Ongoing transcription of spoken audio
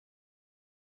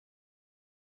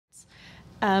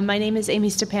My name is Amie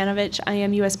Stepanovich. I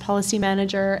am U.S. Policy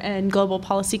Manager and Global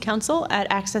Policy Counsel at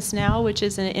Access Now, which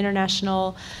is an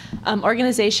international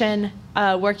organization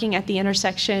working at the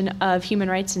intersection of human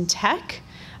rights and tech.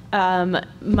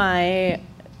 My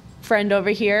friend over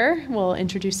here will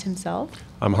introduce himself.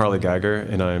 I'm Harley Geiger,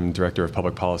 and I'm Director of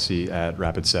Public Policy at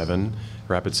Rapid7.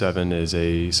 Rapid7 is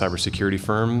a cybersecurity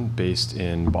firm based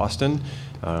in Boston.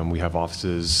 We have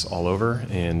offices all over,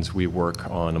 and we work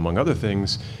on, among other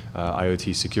things,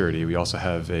 IoT security. We also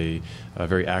have a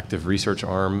very active research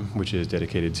arm, which is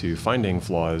dedicated to finding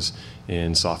flaws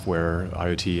in software,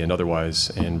 IoT, and otherwise,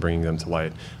 and bringing them to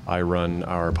light. I run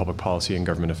our public policy and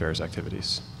government affairs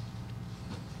activities.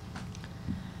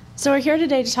 So we're here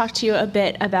today to talk to you a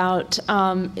bit about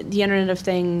the Internet of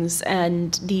Things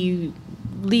and the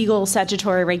legal,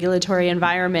 statutory, regulatory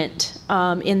environment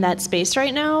in that space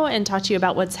right now, and talk to you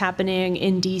about what's happening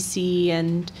in DC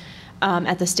and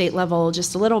at the state level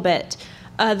just a little bit.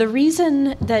 The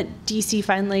reason that DC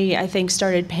finally, I think,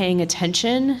 started paying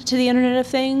attention to the Internet of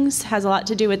Things has a lot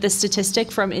to do with this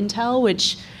statistic from Intel,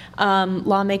 which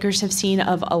lawmakers have seen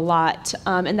of a lot,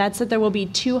 and that's that there will be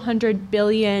 200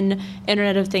 billion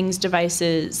Internet of Things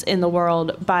devices in the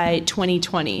world by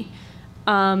 2020.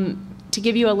 To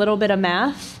give you a little bit of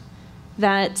math,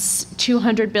 that's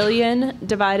 200 billion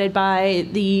divided by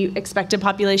the expected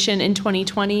population in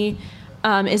 2020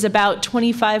 is about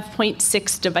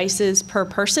 25.6 devices per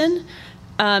person.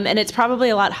 And it's probably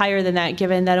a lot higher than that,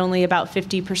 given that only about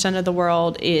 50% of the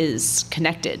world is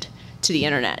connected to the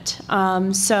internet.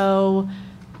 So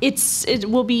it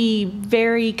will be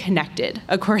very connected,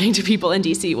 according to people in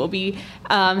DC. We'll be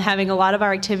having a lot of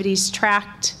our activities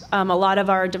tracked. A lot of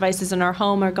our devices in our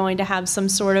home are going to have some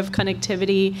sort of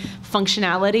connectivity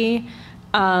functionality.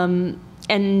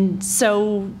 And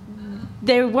so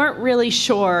they weren't really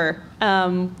sure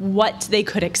what they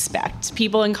could expect.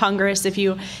 People in Congress, if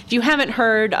you haven't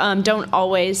heard, don't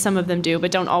always, some of them do,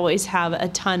 but don't always have a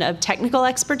ton of technical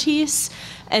expertise.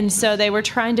 And so they were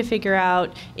trying to figure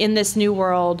out, in this new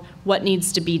world, what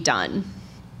needs to be done.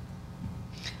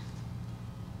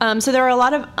 So there are a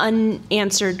lot of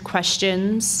unanswered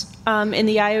questions in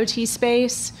the IoT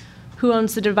space. Who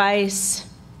owns the device?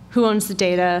 Who owns the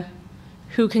data?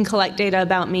 Who can collect data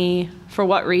about me? For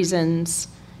what reasons?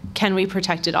 Can we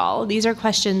protect it all? These are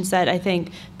questions that I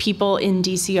think people in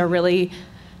DC are really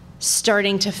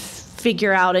starting to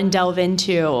figure out and delve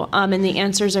into, and the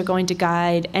answers are going to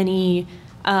guide any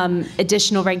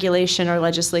additional regulation or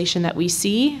legislation that we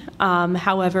see,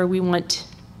 however we want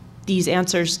these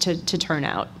answers to turn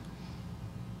out.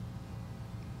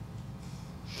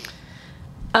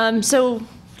 So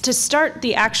to start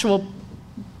the actual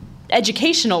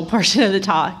educational portion of the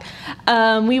talk,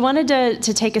 we wanted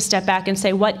to take a step back and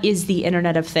say, what is the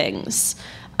Internet of Things?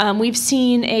 We've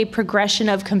seen a progression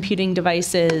of computing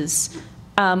devices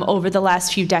over the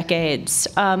last few decades,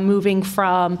 moving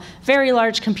from very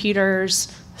large computers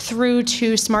through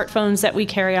to smartphones that we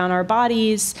carry on our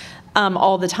bodies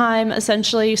all the time,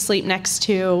 essentially, sleep next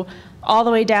to, all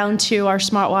the way down to our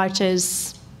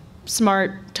smartwatches,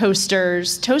 smart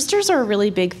toasters. Toasters are a really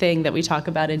big thing that we talk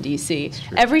about in DC.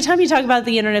 Every time you talk about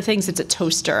the Internet of Things, it's a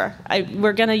toaster.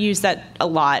 We're going to use that a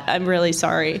lot. I'm really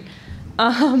sorry.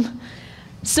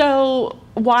 So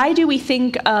why do we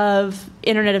think of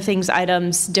Internet of Things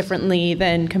items differently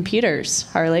than computers,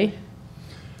 Harley?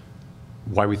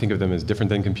 Why we think of them as different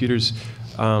than computers?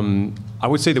 I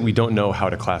would say that we don't know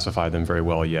how to classify them very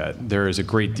well yet. There is a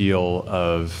great deal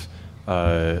of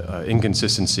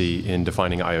inconsistency in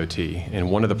defining IoT. And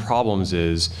one of the problems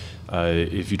is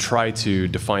if you try to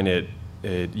define it,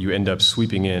 you end up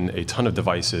sweeping in a ton of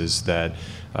devices that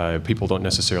people don't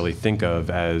necessarily think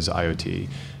of as IoT.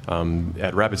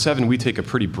 At Rapid7, we take a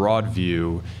pretty broad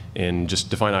view and just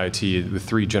define IoT with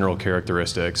three general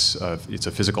characteristics. It's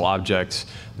a physical object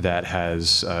that has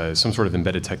some sort of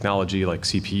embedded technology like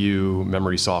CPU,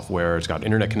 memory software. It's got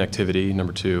internet connectivity,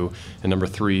 number two. And number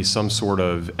three, some sort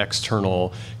of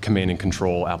external command and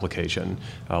control application,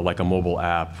 like a mobile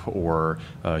app or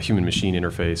a human machine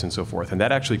interface and so forth. And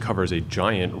that actually covers a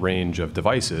giant range of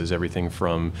devices, everything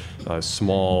from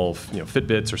small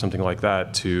Fitbits or something like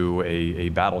that to a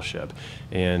battleship.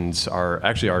 And our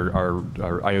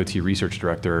IoT research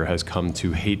director has come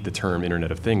to hate the term Internet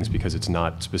of Things because it's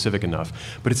not specific enough.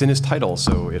 But it's in his title,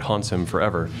 so it haunts him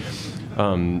forever.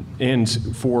 And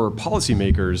for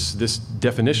policymakers, this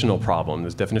definitional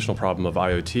problem of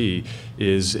IoT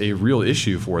is a real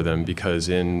issue for them, because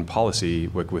in policy,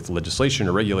 with legislation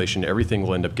or regulation, everything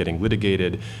will end up getting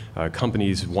litigated.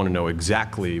 Companies want to know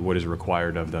exactly what is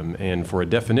required of them. And for a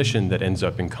definition that ends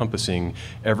up encompassing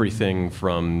everything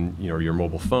from your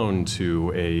mobile phone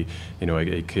to a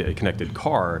connected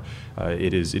car,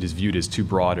 it is viewed as too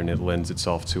broad, and it lends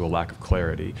itself to a lack of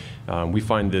clarity. We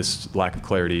find this lack of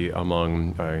clarity among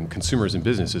consumers and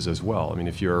businesses as well. I mean,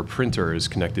 if your printer is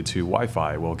connected to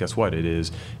Wi-Fi, well, guess what? It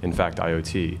is, in fact,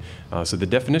 IoT. So the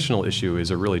definitional issue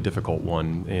is a really difficult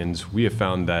one, and we have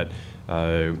found that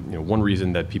one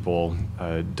reason that people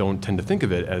don't tend to think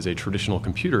of it as a traditional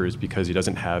computer is because it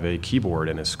doesn't have a keyboard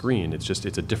and a screen. It's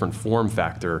a different form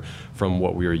factor from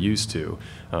what we are used to.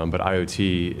 But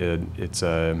IoT, it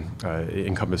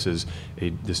encompasses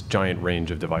this giant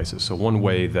range of devices. So one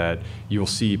way that you'll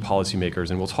see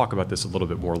policymakers, and we'll talk about this a little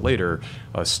bit more later,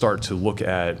 start to look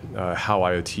at how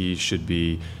IoT should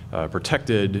be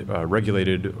protected,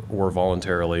 regulated, or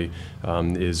voluntarily,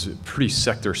 is pretty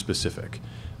sector specific.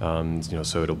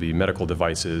 So it'll be medical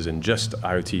devices and just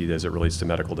IoT as it relates to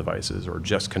medical devices, or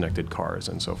just connected cars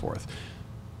and so forth.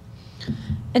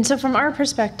 And so from our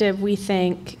perspective, we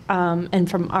think, and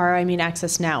from our, I mean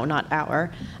Access Now, not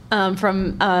our,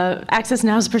 from Access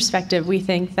Now's perspective, we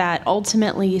think that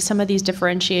ultimately some of these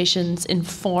differentiations in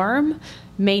form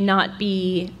may not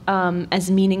be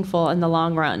as meaningful in the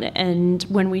long run. And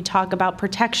when we talk about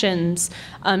protections,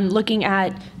 looking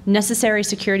at necessary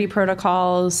security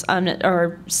protocols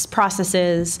or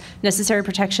processes, necessary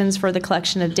protections for the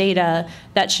collection of data,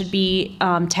 that should be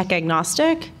tech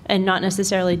agnostic and not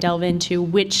necessarily delve into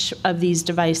which of these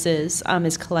devices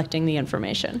is collecting the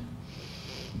information.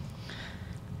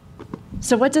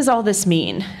 So what does all this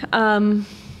mean?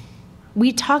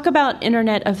 We talk about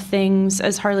Internet of Things,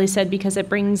 as Harley said, because it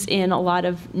brings in a lot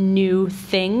of new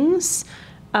things.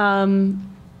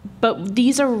 But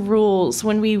these are rules.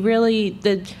 When we really,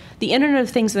 the Internet of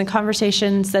Things and the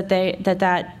conversations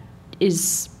that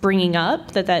is bringing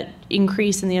up, that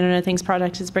increase in the Internet of Things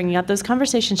product is bringing up, those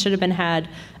conversations should have been had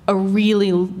a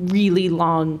really, really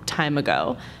long time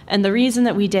ago. And the reason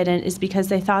that we didn't is because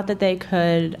they thought that they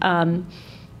could,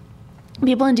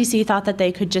 people in DC thought that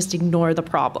they could just ignore the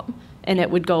problem and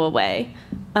it would go away.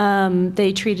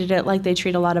 They treated it like they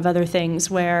treat a lot of other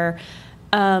things, where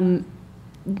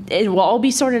it will all be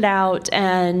sorted out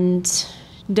and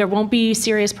there won't be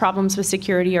serious problems with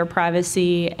security or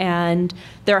privacy, and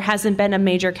there hasn't been a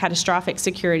major catastrophic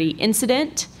security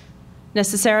incident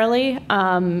necessarily.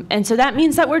 And so that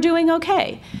means that we're doing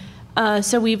okay.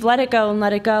 So we've let it go,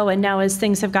 and now as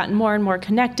things have gotten more and more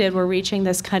connected, we're reaching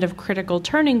this kind of critical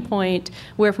turning point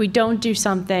where if we don't do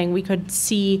something, we could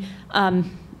see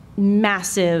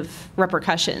massive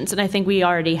repercussions. And I think we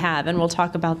already have, and we'll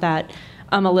talk about that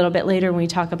a little bit later when we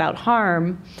talk about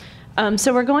harm.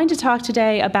 So we're going to talk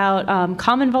today about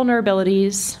common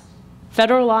vulnerabilities,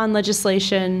 federal law and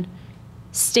legislation,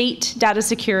 state data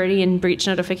security and breach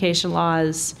notification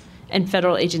laws, and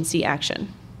federal agency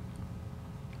action.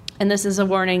 And this is a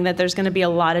warning that there's going to be a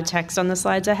lot of text on the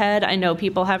slides ahead. I know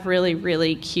people have really,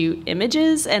 really cute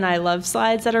images, and I love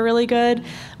slides that are really good.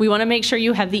 We want to make sure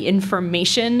you have the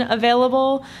information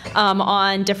available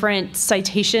on different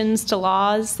citations to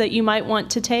laws that you might want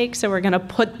to take. So we're going to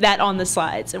put that on the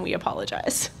slides, and we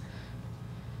apologize.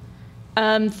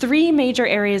 3 major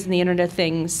areas in the Internet of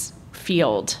Things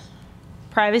field: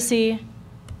 privacy,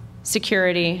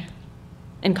 security,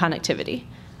 and connectivity.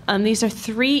 These are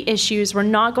 3 issues. We're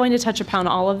not going to touch upon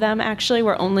all of them, actually.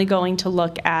 We're only going to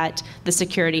look at the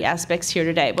security aspects here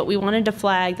today. But we wanted to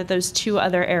flag that those 2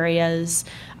 other areas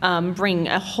bring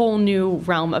a whole new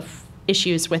realm of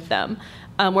issues with them.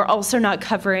 We're also not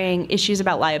covering issues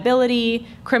about liability,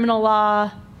 criminal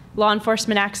law, law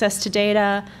enforcement access to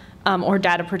data, or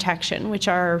data protection, which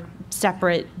are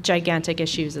separate, gigantic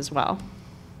issues as well.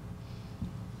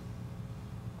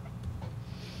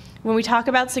 When we talk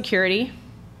about security,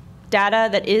 data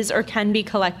that is or can be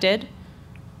collected,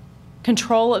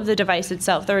 control of the device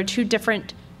itself. There are 2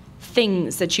 different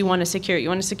things that you want to secure. You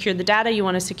want to secure the data, you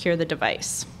want to secure the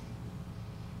device.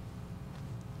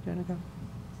 Do you want to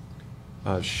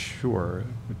go? Sure.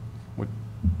 What?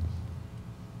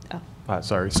 Oh.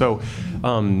 Sorry. So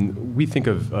we think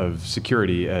of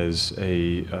security as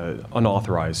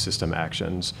unauthorized system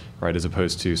actions, right? As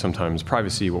opposed to sometimes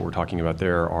privacy. What we're talking about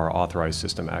there are authorized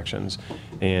system actions,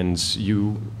 and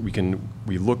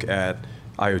we look at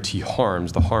IoT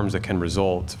harms, the harms that can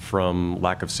result from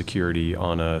lack of security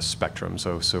on a spectrum.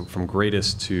 So from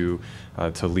greatest to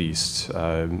least,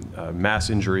 mass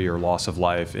injury or loss of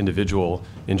life, individual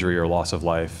injury or loss of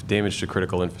life, damage to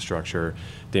critical infrastructure,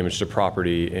 damage to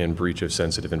property, and breach of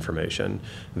sensitive information.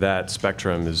 That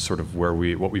spectrum is sort of where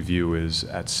what we view is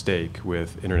at stake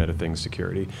with Internet of Things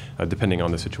security, depending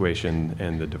on the situation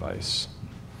and the device.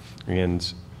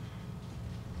 And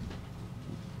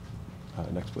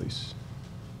next, please.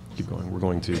 Keep going. We're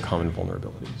going to common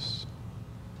vulnerabilities.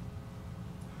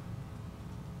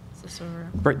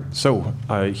 Right. So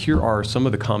here are some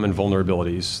of the common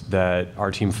vulnerabilities that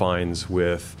our team finds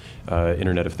with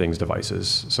Internet of Things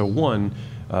devices. So one,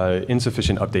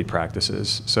 insufficient update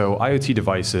practices. So IoT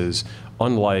devices,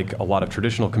 unlike a lot of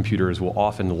traditional computers, will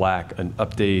often lack an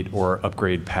update or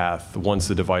upgrade path once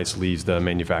the device leaves the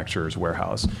manufacturer's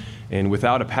warehouse. And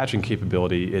without a patching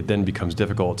capability, it then becomes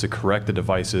difficult to correct the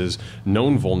device's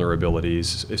known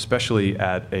vulnerabilities, especially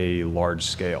at a large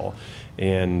scale.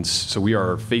 And so we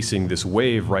are facing this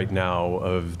wave right now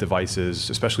of devices,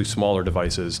 especially smaller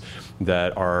devices,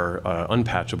 that are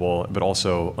unpatchable but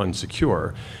also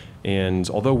unsecure. And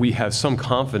although we have some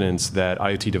confidence that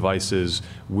IoT devices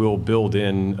will build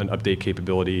in an update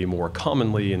capability more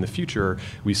commonly in the future,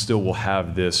 we still will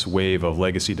have this wave of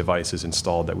legacy devices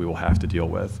installed that we will have to deal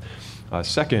with.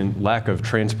 Second, lack of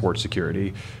transport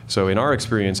security. So in our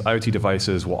experience, IoT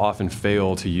devices will often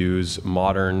fail to use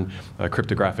modern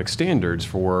cryptographic standards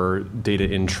for data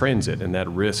in transit, and that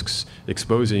risks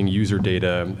exposing user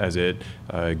data as it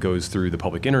goes through the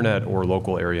public internet or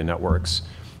local area networks.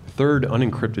 Third,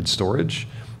 unencrypted storage.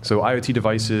 So IoT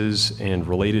devices and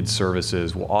related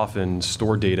services will often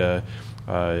store data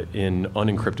in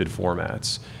unencrypted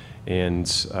formats. And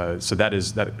so that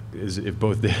is if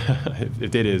both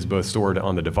if data is both stored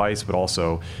on the device but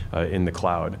also in the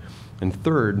cloud. And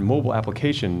third, mobile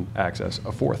application access.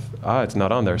 A fourth, it's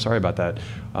not on there, sorry about that,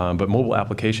 but mobile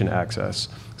application access.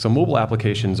 So mobile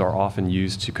applications are often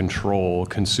used to control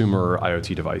consumer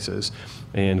IoT devices.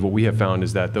 And what we have found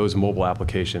is that those mobile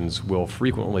applications will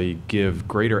frequently give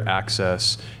greater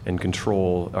access and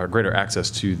control, or greater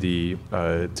access to the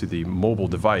mobile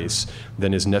device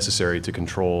than is necessary to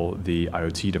control the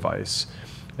IoT device.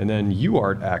 And then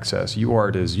UART access.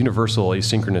 UART is Universal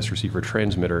Asynchronous Receiver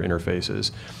Transmitter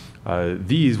interfaces.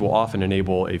 These will often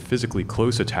enable a physically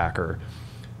close attacker.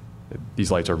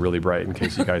 These lights are really bright in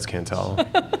case you guys can't tell.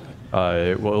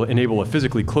 It will enable a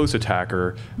physically close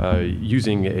attacker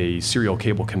using a serial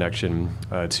cable connection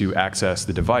to access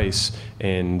the device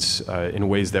and in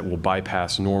ways that will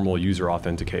bypass normal user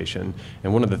authentication.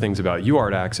 And one of the things about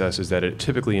UART access is that it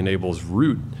typically enables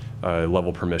root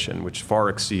level permission, which far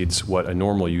exceeds what a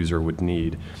normal user would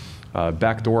need.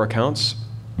 Backdoor accounts.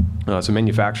 So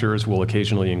manufacturers will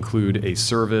occasionally include a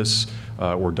service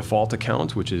or default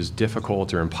account, which is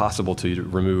difficult or impossible to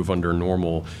remove under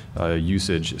normal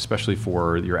usage, especially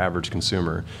for your average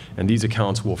consumer. And these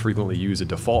accounts will frequently use a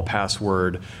default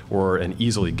password or an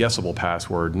easily guessable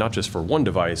password, not just for one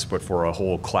device, but for a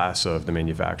whole class of the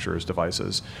manufacturer's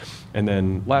devices. And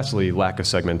then lastly, lack of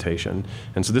segmentation.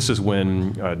 And so this is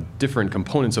when different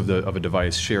components of a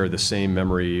device share the same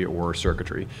memory or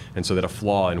circuitry. And so that a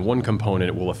flaw in one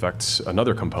component will affect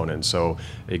another component. So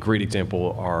a great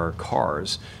example are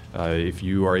cars. If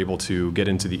you are able to get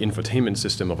into the infotainment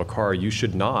system of a car, you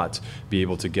should not be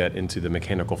able to get into the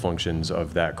mechanical functions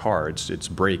of that car. It's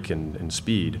brake and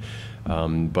speed.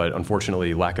 But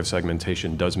unfortunately, lack of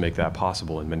segmentation does make that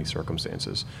possible in many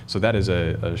circumstances. So that is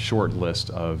a short list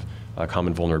of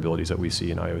common vulnerabilities that we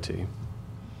see in IoT.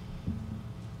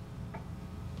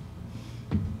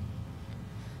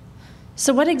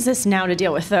 So what exists now to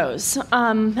deal with those?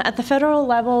 At the federal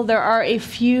level, there are a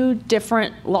few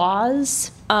different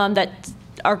laws that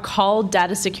are called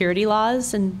data security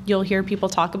laws, and you'll hear people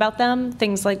talk about them.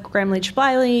 Things like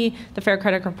Gramm-Leach-Bliley, the Fair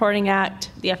Credit Reporting Act,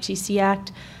 the FTC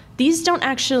Act. These don't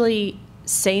actually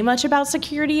say much about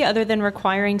security other than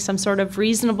requiring some sort of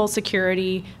reasonable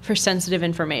security for sensitive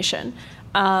information,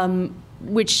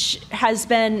 which has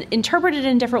been interpreted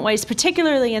in different ways,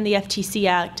 particularly in the FTC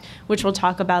Act, which we'll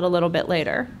talk about a little bit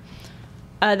later.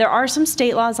 There are some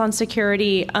state laws on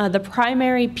security. The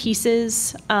primary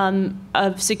pieces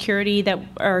of security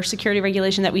security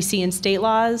regulation that we see in state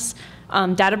laws,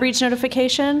 data breach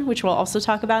notification, which we'll also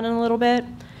talk about in a little bit.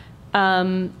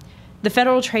 The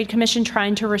Federal Trade Commission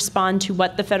trying to respond to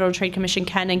what the Federal Trade Commission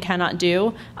can and cannot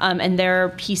do, and their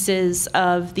pieces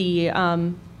of the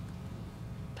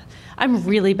I'm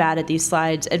really bad at these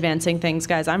slides, advancing things,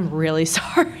 guys. I'm really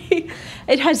sorry.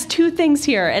 It has two things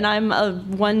here, and I'm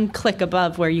one click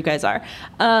above where you guys are.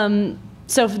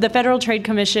 So the Federal Trade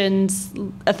Commission's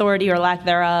authority or lack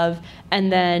thereof,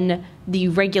 and then the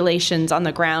regulations on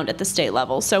the ground at the state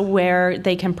level. So where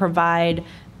they can provide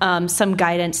some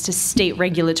guidance to state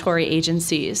regulatory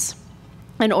agencies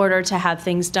in order to have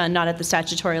things done not at the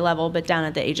statutory level, but down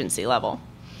at the agency level.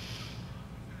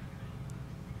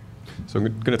 So I'm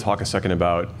going to talk a second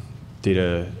about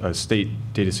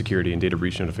state data security and data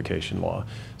breach notification law.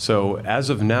 So as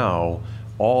of now,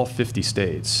 all 50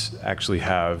 states actually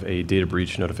have a data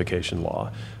breach notification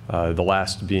law. The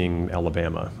last being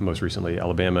Alabama, most recently,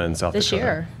 Alabama and South Dakota. This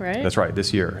year, right? That's right,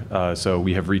 this year. So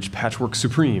we have reached patchwork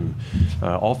supreme.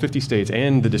 All 50 states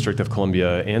and the District of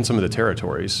Columbia and some of the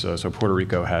territories. So Puerto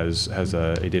Rico has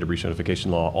a data breach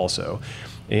notification law also.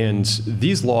 And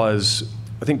these laws,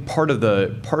 I think part of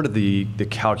the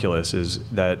calculus is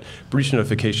that breach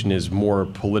notification is more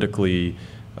politically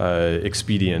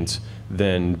expedient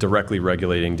than directly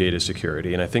regulating data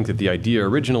security. And I think that the idea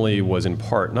originally was in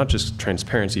part not just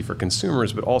transparency for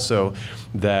consumers, but also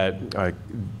that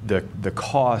the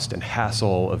cost and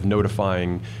hassle of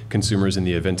notifying consumers in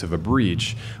the event of a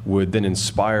breach would then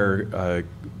inspire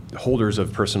holders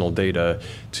of personal data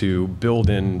to build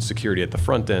in security at the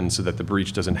front end so that the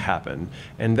breach doesn't happen.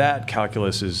 And that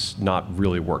calculus is not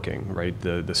really working, right?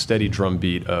 The steady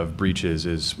drumbeat of breaches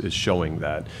is showing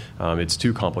that. It's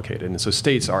too complicated. And so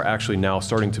states are actually now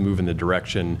starting to move in the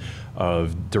direction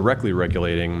of directly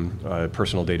regulating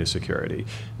personal data security.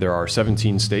 There are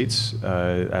 17 states,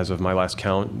 as of my last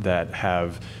count, that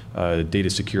have data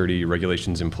security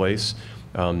regulations in place.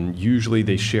 Usually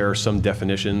they share some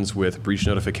definitions with breach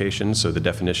notifications, so the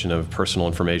definition of personal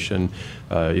information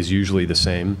is usually the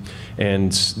same.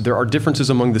 And there are differences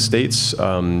among the states.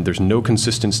 There's no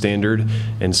consistent standard,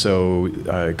 and so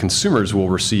consumers will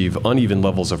receive uneven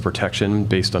levels of protection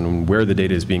based on where the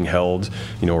data is being held,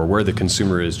 or where the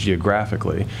consumer is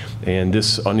geographically. And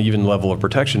this uneven level of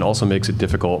protection also makes it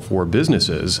difficult for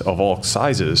businesses of all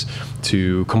sizes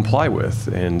to comply with.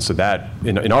 And so that,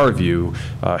 in our view,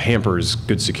 hampers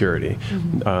good security.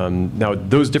 Mm-hmm. Now,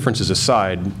 those differences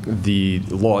aside, the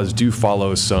laws do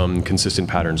follow some consistent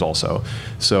patterns also.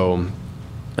 So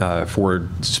for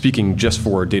speaking just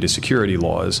for data security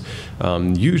laws,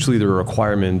 usually the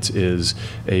requirement is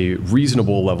a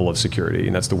reasonable level of security,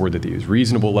 and that's the word that they use,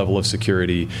 reasonable level of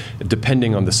security,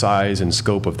 depending on the size and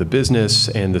scope of the business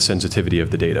and the sensitivity of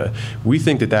the data. We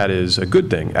think that that is a good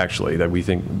thing, actually, that we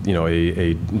think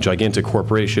a gigantic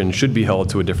corporation should be held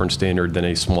to a different standard than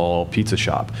a small pizza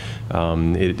shop.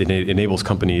 It enables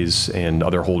companies and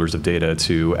other holders of data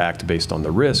to act based on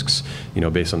the risks,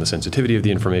 based on the sensitivity of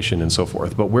the information and so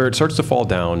forth. But where it starts to fall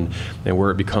down and where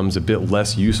it becomes a bit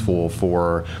less useful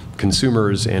for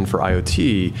consumers and for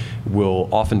IoT will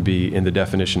often be in the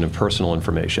definition of personal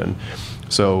information.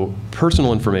 So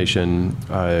personal information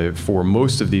for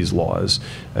most of these laws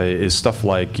is stuff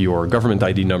like your government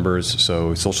ID numbers,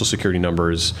 so social security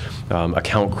numbers,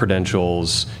 account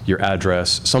credentials, your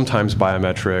address, sometimes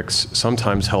biometrics,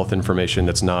 sometimes health information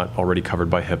that's not already covered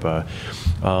by HIPAA,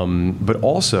 but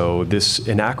also this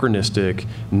anachronistic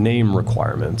name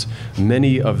requirement.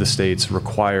 Many of the states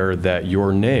require that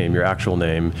your name, your actual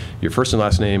name, your first and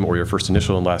last name or your first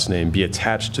initial and last name be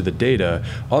attached to the data,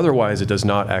 otherwise it does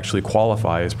not actually qualify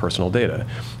as personal data.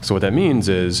 So what that means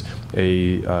is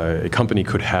a company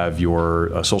could have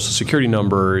your social security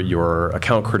number, your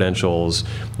account credentials,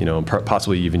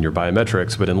 possibly even your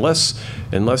biometrics, but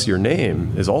unless your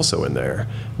name is also in there,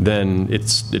 then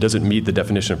it doesn't meet the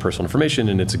definition of personal information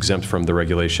and it's exempt from the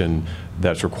regulation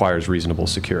that requires reasonable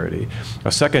security.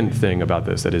 A second thing about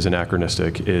this that is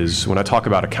anachronistic is when I talk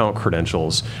about account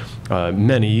credentials,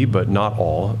 many, but not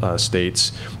all,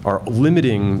 states are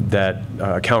limiting that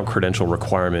account credential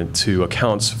requirement to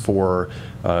accounts for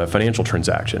financial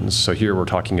transactions. So here we're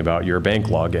talking about your bank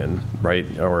login, right,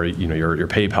 or your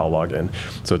PayPal login.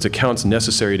 So it's accounts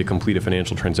necessary to complete a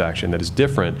financial transaction that is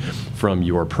different from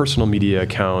your personal media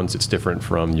accounts. It's different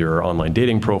from your online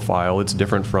dating profile. It's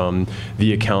different from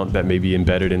the account that may be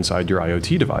embedded inside your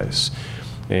IoT device.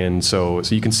 And so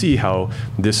you can see how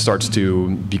this starts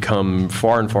to become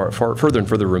further and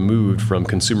further removed from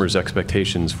consumers'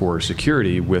 expectations for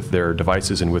security with their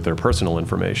devices and with their personal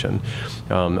information.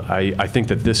 I think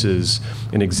that this is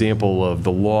an example of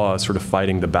the law sort of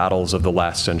fighting the battles of the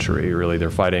last century, really.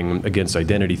 They're fighting against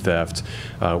identity theft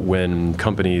when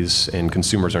companies and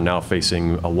consumers are now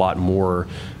facing a lot more,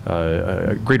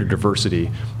 greater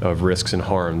diversity of risks and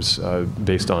harms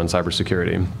based on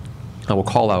cybersecurity. I will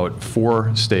call out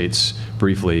 4 states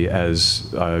briefly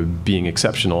as being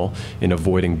exceptional in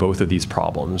avoiding both of these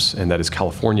problems, and that is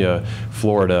California,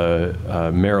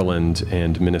 Florida, Maryland,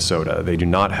 and Minnesota. They do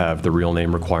not have the real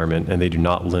name requirement, and they do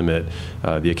not limit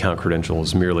the account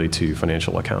credentials merely to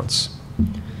financial accounts.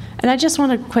 And I just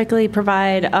want to quickly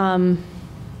provide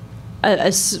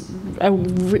a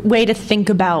way to think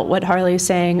about what Harley is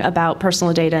saying about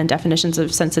personal data and definitions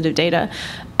of sensitive data.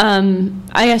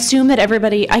 I assume that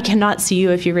everybody, I cannot see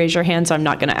you if you raise your hand, so I'm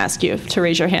not going to ask you to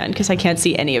raise your hand because I can't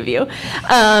see any of you.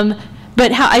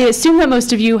 But I assume that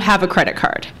most of you have a credit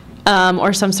card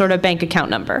or some sort of bank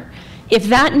account number. If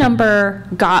that number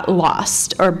got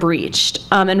lost or breached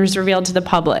and was revealed to the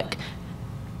public,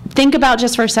 think about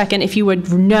just for a second if you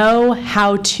would know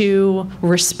how to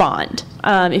respond.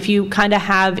 If you kind of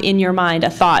have in your mind a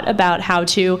thought about how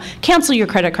to cancel your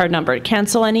credit card number,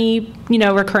 cancel any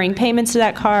recurring payments to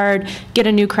that card, get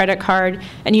a new credit card,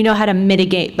 and you know how to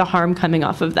mitigate the harm coming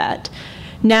off of that.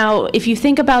 Now, if you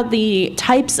think about the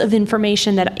types of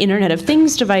information that Internet of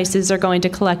Things devices are going to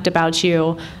collect about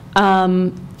you,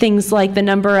 things like the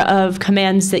number of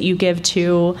commands that you give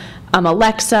to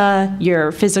Alexa,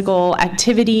 your physical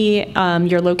activity,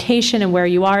 your location and where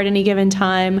you are at any given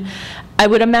time. I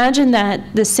would imagine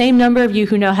that the same number of you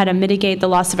who know how to mitigate the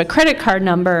loss of a credit card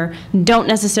number don't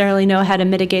necessarily know how to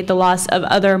mitigate the loss of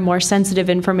other more sensitive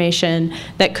information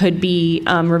that could be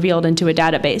revealed into a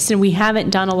database. And we haven't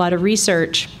done a lot of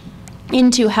research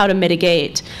into how to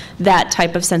mitigate that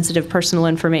type of sensitive personal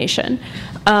information,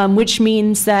 which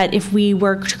means that if we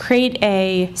were to create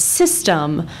a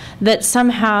system that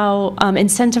somehow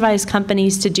incentivized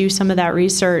companies to do some of that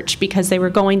research because they were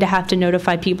going to have to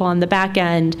notify people on the back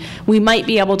end, we might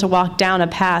be able to walk down a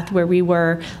path where we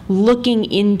were looking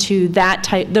into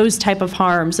those type of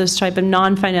harms, those type of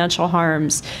non-financial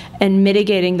harms, and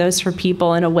mitigating those for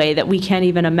people in a way that we can't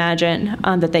even imagine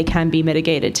that they can be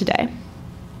mitigated today.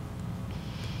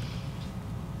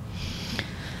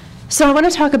 So I want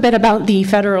to talk a bit about the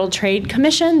Federal Trade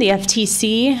Commission, the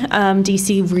FTC.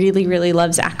 DC really, really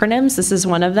loves acronyms. This is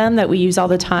one of them that we use all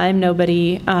the time.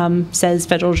 Nobody says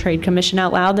Federal Trade Commission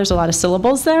out loud. There's a lot of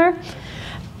syllables there.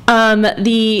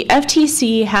 The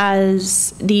FTC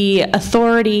has the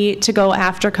authority to go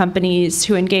after companies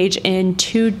who engage in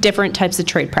 2 different types of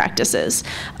trade practices.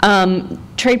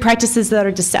 Trade practices that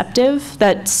are deceptive,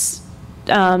 that's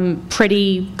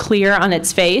pretty clear on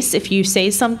its face. If you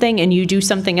say something and you do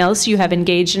something else, you have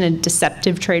engaged in a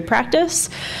deceptive trade practice.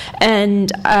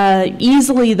 And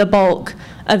easily the bulk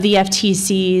of the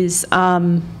FTC's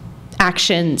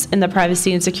actions in the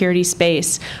privacy and security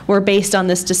space were based on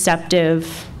this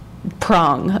deceptive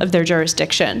prong of their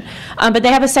jurisdiction. But they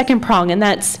have a second prong, and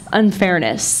that's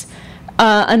unfairness.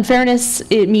 Unfairness,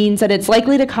 it means that it's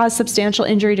likely to cause substantial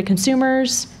injury to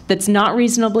consumers, that's not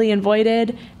reasonably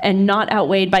avoided, and not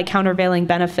outweighed by countervailing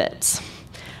benefits.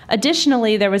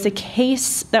 Additionally, there was a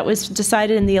case that was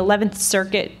decided in the 11th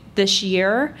Circuit this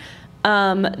year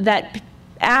that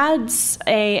adds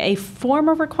a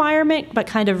formal requirement, but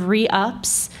kind of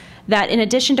re-ups, that in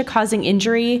addition to causing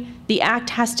injury, the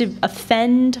act has to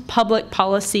offend public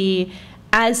policy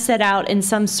as set out in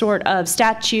some sort of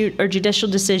statute or judicial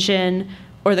decision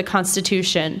or the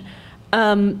Constitution.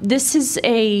 This is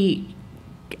a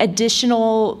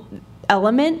additional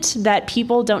element that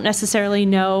people don't necessarily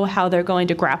know how they're going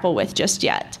to grapple with just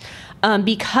yet.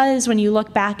 Because when you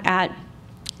look back at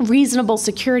reasonable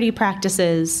security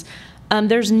practices,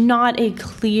 there's not a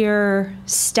clear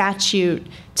statute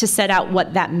to set out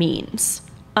what that means.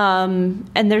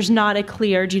 And there's not a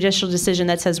clear judicial decision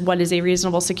that says what is a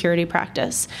reasonable security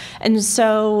practice. And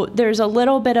so there's a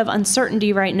little bit of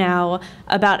uncertainty right now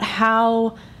about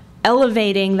how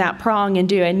elevating that prong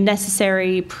into a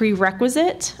necessary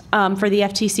prerequisite for the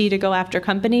FTC to go after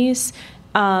companies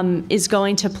is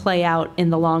going to play out in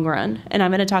the long run. And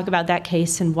I'm going to talk about that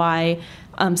case and why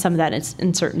some of that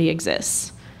uncertainty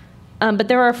exists. But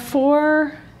there are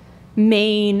 4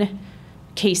 main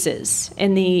cases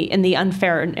in the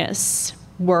unfairness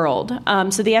world.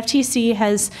 So the FTC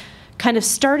has kind of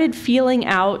started feeling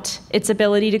out its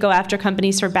ability to go after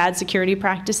companies for bad security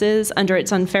practices under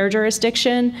its unfair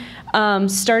jurisdiction.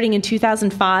 Starting in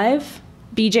 2005,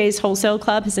 BJ's Wholesale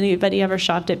Club. Has anybody ever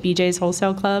shopped at BJ's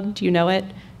Wholesale Club? Do you know it?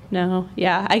 No?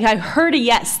 Yeah, I heard a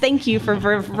yes. Thank you for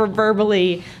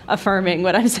verbally affirming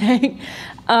what I'm saying.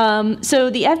 So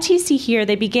the FTC here,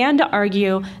 they began to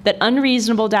argue that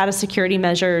unreasonable data security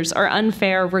measures are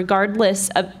unfair regardless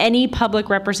of any public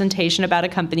representation about a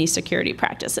company's security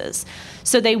practices.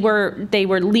 So they were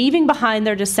leaving behind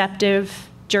their deceptive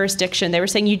jurisdiction. They were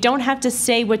saying you don't have to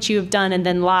say what you have done and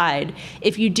then lied.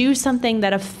 If you do something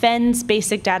that offends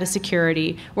basic data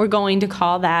security, we're going to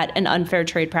call that an unfair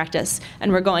trade practice,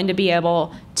 and we're going to be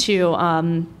able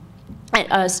to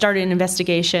start an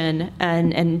investigation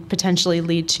and potentially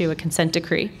lead to a consent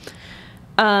decree.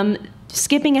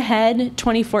 Skipping ahead,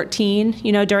 2014,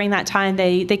 during that time,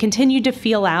 they continued to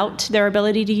feel out their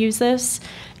ability to use this.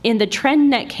 In the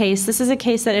TrendNet case, this is a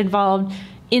case that involved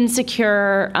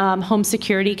insecure home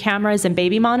security cameras and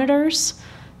baby monitors.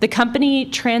 The company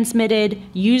transmitted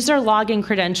user login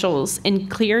credentials in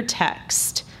clear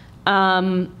text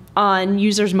on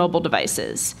users' mobile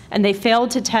devices. And they failed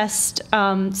to test,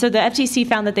 so the FTC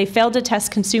found that they failed to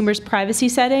test consumers' privacy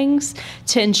settings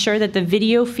to ensure that the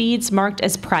video feeds marked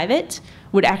as private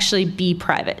would actually be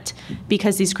private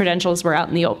because these credentials were out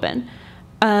in the open.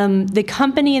 The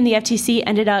company and the FTC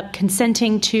ended up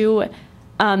consenting to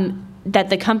that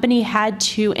the company had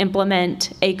to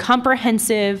implement a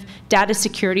comprehensive data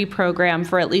security program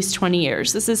for at least 20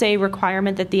 years. This is a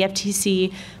requirement that the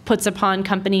FTC puts upon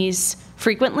companies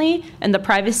frequently. In the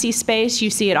privacy space, you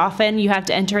see it often. You have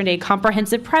to enter in a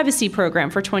comprehensive privacy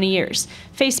program for 20 years.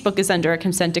 Facebook is under a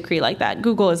consent decree like that.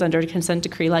 Google is under a consent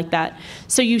decree like that.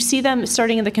 So you see them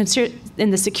starting in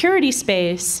the security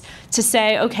space to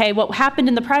say, okay, what happened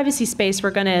in the privacy space, we're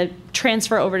going to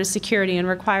transfer over to security and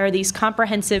require these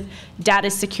comprehensive data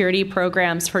security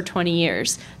programs for 20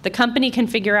 years. The company can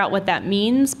figure out what that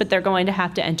means, but they're going to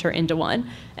have to enter into one.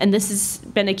 And this has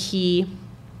been a key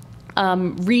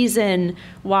reason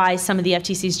why some of the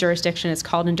FTC's jurisdiction is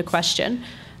called into question.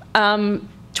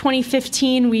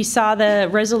 2015, we saw the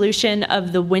resolution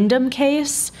of the Wyndham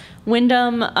case.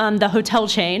 Wyndham, the hotel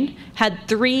chain, had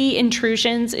 3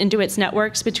 intrusions into its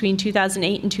networks between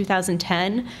 2008 and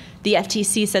 2010. The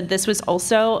FTC said this was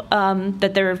also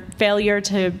that their failure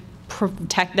to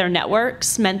protect their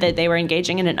networks meant that they were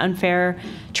engaging in an unfair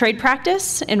trade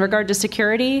practice in regard to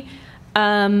security.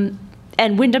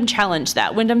 And Wyndham challenged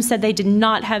that. Wyndham said they did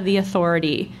not have the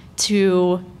authority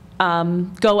to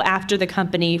go after the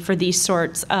company for these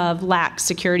sorts of lax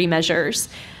security measures.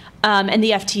 And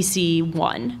the FTC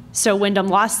won. So Wyndham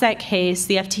lost that case.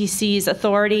 The FTC's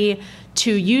authority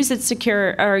to use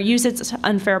its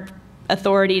unfair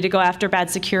authority to go after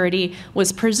bad security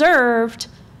was preserved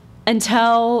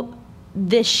until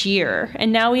this year.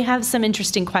 And now we have some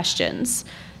interesting questions.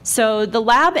 So the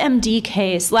LabMD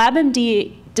case,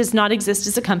 LabMD does not exist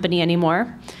as a company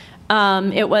anymore.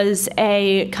 It was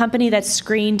a company that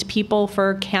screened people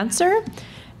for cancer.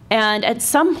 And at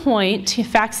some point,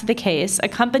 facts of the case, a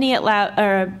company at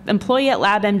employee at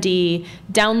LabMD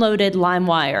downloaded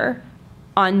LimeWire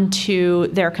onto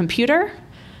their computer.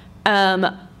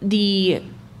 The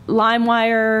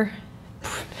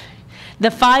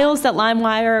files that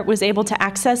LimeWire was able to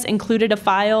access included a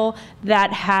file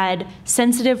that had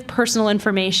sensitive personal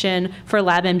information for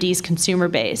LabMD's consumer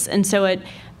base. And so it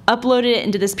uploaded it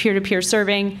into this peer-to-peer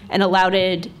serving and allowed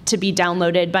it to be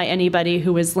downloaded by anybody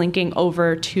who was linking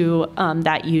over to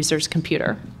that user's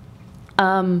computer.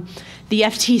 The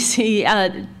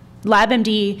FTC,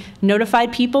 LabMD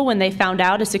notified people when they found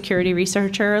out. A security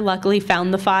researcher luckily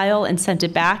found the file and sent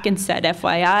it back and said,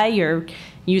 FYI, your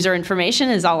user information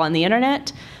is all on the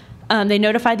internet. They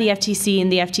notified the FTC,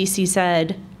 and the FTC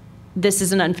said, this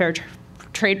is an unfair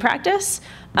trade practice,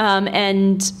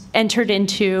 and entered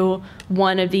into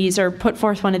one of these, or put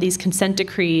forth one of these consent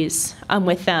decrees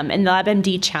with them, and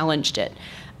LabMD challenged it.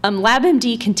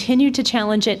 LabMD continued to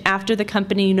challenge it after the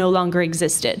company no longer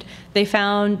existed. They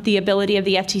found the ability of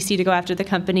the FTC to go after the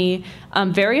company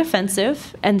very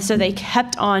offensive, and so they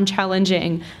kept on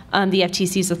challenging the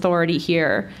FTC's authority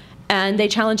here. And they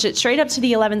challenged it straight up to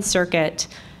the 11th Circuit.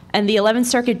 And the 11th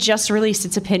Circuit just released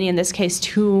its opinion in this case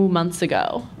 2 months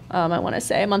ago, I want to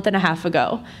say, a month and a half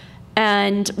ago.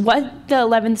 And what the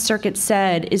 11th Circuit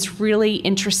said is really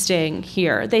interesting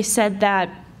here. They said that,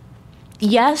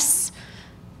 yes,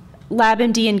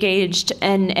 LabMD engaged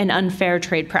in an unfair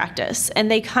trade practice.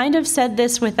 And they kind of said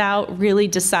this without really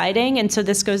deciding. And so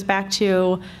this goes back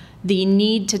to the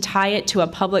need to tie it to a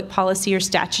public policy or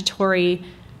statutory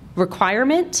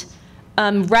requirement.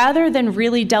 Rather than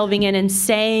really delving in and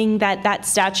saying that that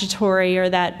statutory or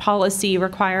that policy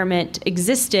requirement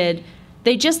existed,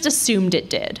 they just assumed it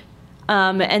did.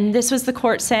 And this was the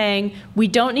court saying, we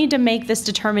don't need to make this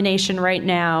determination right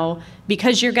now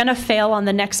because you're going to fail on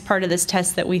the next part of this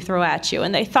test that we throw at you.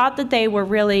 And they thought that they were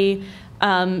really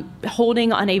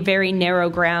holding on a very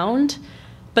narrow ground.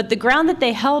 But the ground that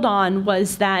they held on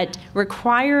was that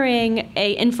requiring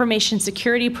an information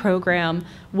security program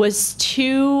was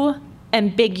too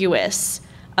ambiguous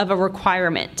of a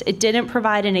requirement. It didn't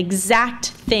provide an exact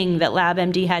thing that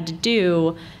LabMD had to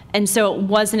do, and so it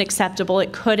wasn't acceptable.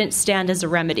 It couldn't stand as a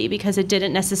remedy because it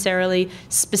didn't necessarily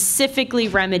specifically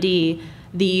remedy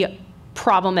the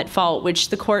problem at fault, which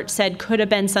the court said could have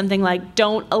been something like,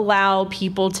 don't allow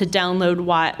people to download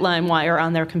LimeWire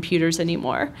on their computers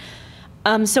anymore.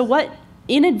 So what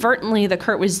inadvertently the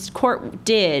court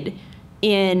did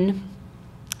in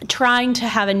trying to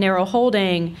have a narrow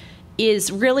holding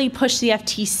is really push the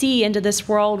FTC into this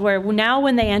world where now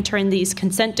when they enter in these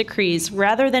consent decrees,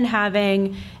 rather than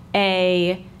having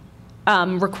a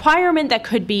requirement that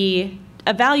could be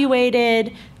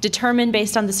evaluated, determined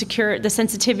based on the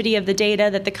sensitivity of the data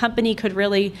that the company could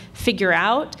really figure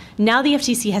out, now the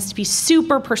FTC has to be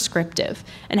super prescriptive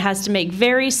and has to make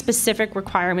very specific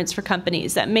requirements for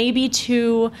companies that may be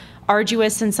too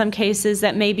arduous in some cases,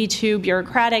 that may be too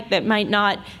bureaucratic, that might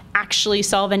not actually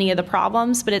solve any of the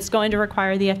problems, but it's going to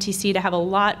require the FTC to have a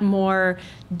lot more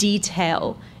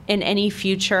detail in any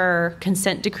future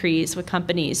consent decrees with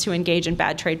companies who engage in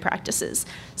bad trade practices.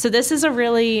 So this is a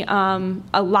really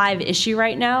a live issue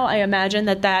right now. I imagine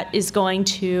that is going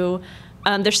to,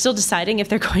 they're still deciding if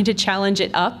they're going to challenge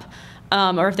it up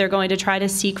or if they're going to try to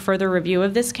seek further review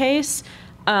of this case.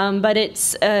 But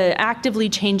it's an actively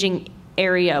changing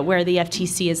area where the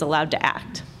FTC is allowed to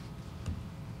act.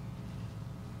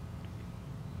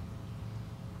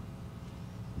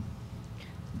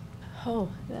 Oh,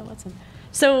 that wasn't.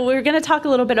 So we're going to talk a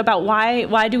little bit about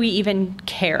why do we even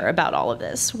care about all of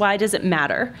this? Why does it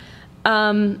matter?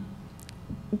 Bad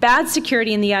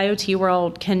security in the IoT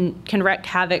world can wreak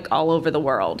havoc all over the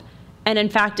world. And in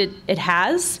fact, it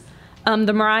has. The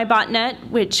Mirai botnet,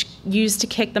 which used to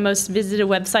kick the most visited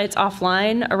websites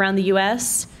offline around the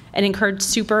US and incurred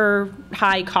super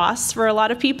high costs for a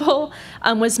lot of people,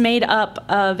 was made up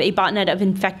of a botnet of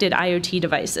infected IoT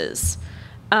devices.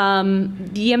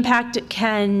 The impact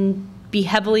can be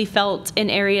heavily felt in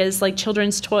areas like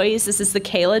children's toys. This is the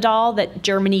Kayla doll that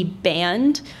Germany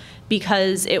banned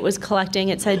because it was collecting,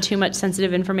 it said, too much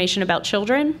sensitive information about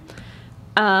children.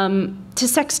 To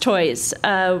sex toys.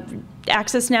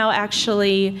 Access Now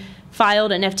actually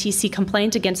filed an FTC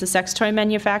complaint against a sex toy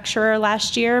manufacturer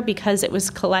last year because it was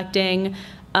collecting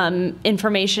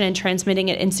information and transmitting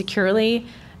it insecurely.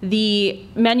 The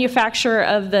manufacturer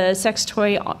of the sex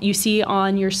toy you see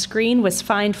on your screen was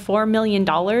fined $4 million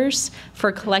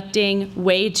for collecting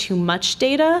way too much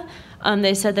data.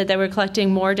 They said that they were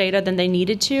collecting more data than they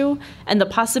needed to, and the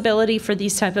possibility for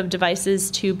these type of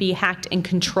devices to be hacked and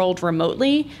controlled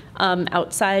remotely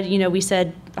outside, we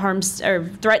said harms or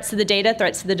threats to the data,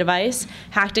 threats to the device,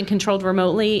 hacked and controlled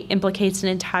remotely implicates an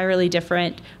entirely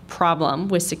different problem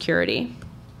with security.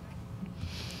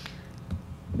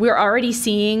 We're already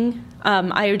seeing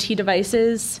IoT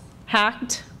devices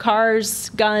hacked, cars,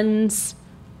 guns,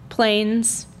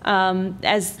 planes.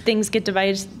 As things get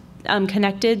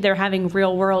connected, they're having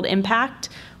real-world impact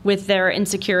with their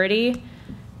insecurity.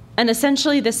 And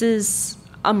essentially, this is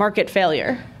a market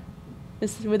failure.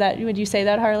 Would you say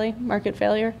that, Harley? Market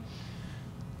failure?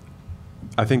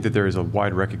 I think that there is a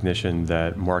wide recognition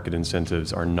that market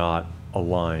incentives are not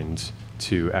aligned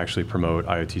to actually promote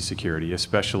IoT security,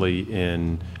 especially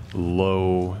in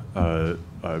low-grade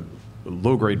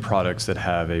products that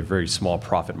have a very small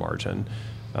profit margin.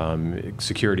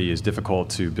 Security is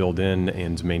difficult to build in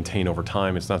and maintain over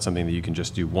time. It's not something that you can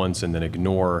just do once and then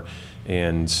ignore.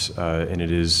 And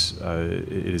it is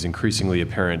increasingly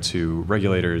apparent to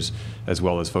regulators as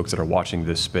well as folks that are watching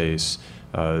this space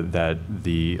that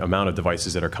the amount of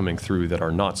devices that are coming through that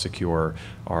are not secure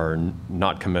are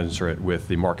not commensurate with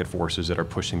the market forces that are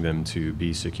pushing them to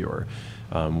be secure.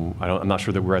 I'm not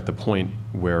sure that we're at the point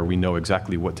where we know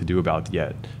exactly what to do about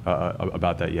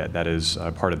that yet. That is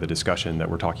part of the discussion that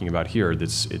we're talking about here.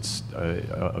 It's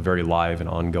a very live and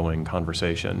ongoing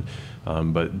conversation.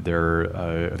 But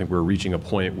I think we're reaching a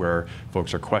point where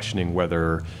folks are questioning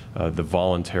whether the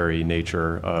voluntary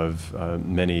nature of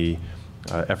many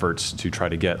efforts to try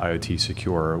to get IoT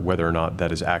secure, whether or not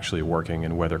that is actually working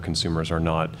and whether consumers are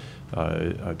not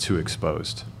too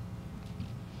exposed.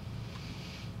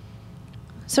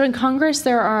 So in Congress,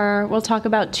 we'll talk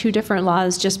about two different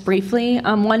laws just briefly.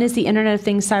 One is the Internet of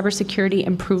Things Cybersecurity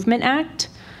Improvement Act.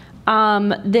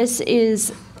 This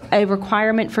is a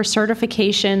requirement for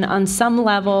certification on some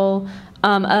level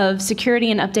of security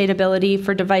and updatability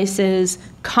for devices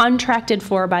contracted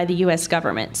for by the U.S.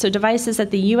 government. So devices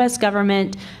that the U.S.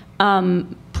 government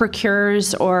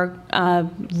procures or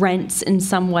rents in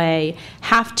some way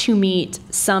have to meet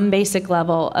some basic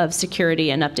level of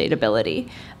security and updatability.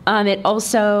 It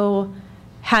also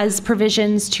has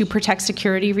provisions to protect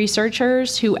security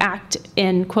researchers who act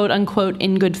in quote unquote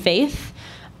in good faith.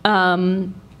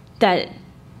 that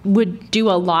would do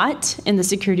a lot in the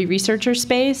security researcher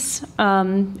space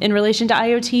in relation to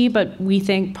IoT, but we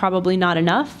think probably not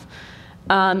enough.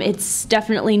 It's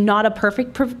definitely not a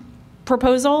perfect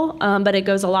proposal, but it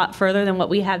goes a lot further than what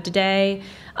we have today.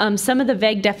 Some of the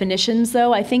vague definitions,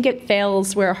 though, I think it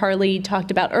fails where Harley talked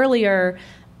about earlier,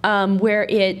 where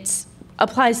it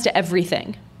applies to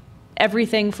everything.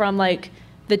 Everything from like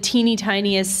the teeny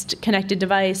tiniest connected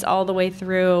device all the way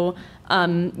through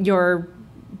your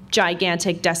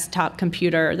gigantic desktop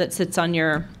computer that sits on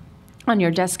your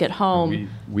desk at home.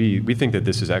 We think that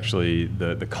this is actually,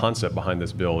 the concept behind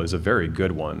this bill is a very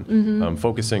good one.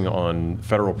 Focusing on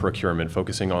federal procurement,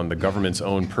 focusing on the government's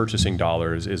own purchasing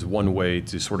dollars is one way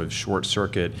to sort of short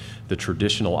circuit the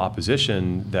traditional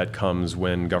opposition that comes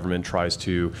when government tries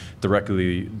to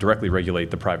directly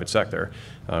regulate the private sector.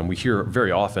 We hear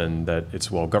very often that it's,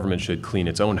 well, government should clean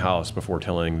its own house before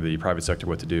telling the private sector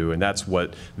what to do, and that's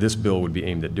what this bill would be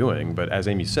aimed at doing. But as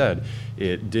Amie said,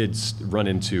 it did run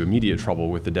into immediate trouble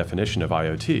with the definition of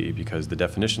IoT, because the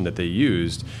definition that they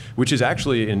used, which is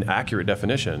actually an accurate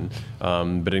definition,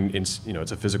 but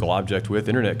it's a physical object with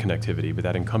internet connectivity, but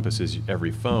that encompasses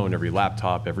every phone, every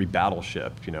laptop, every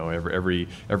battleship,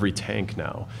 every tank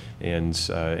now, and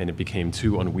it became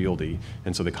too unwieldy,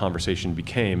 and so the conversation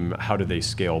became, how do they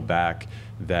scale back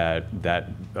that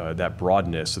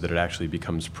broadness so that it actually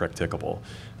becomes practicable?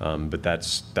 But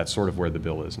that's sort of where the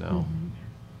bill is now.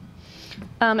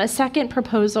 A second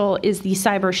proposal is the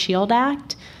Cyber Shield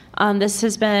Act. This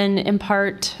has been in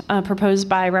part proposed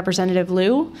by Representative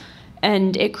Liu,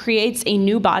 and it creates a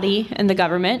new body in the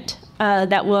government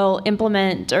that will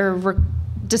implement or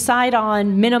decide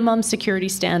on minimum security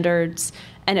standards.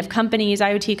 And if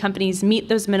IoT companies meet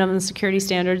those minimum security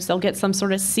standards, they'll get some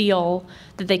sort of seal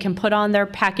that they can put on their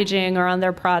packaging or on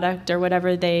their product or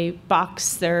whatever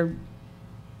box their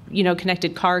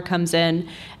connected car comes in,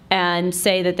 and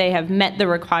say that they have met the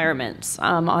requirements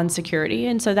on security.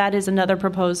 And so that is another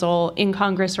proposal in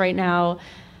Congress right now.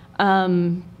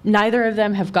 Neither of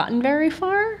them have gotten very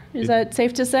far. Is that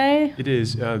safe to say? It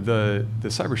is. The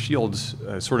Cyber Shield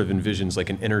sort of envisions like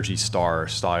an Energy Star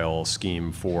style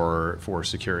scheme for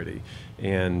security.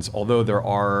 And although there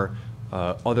are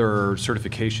other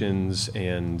certifications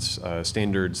and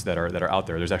standards that are out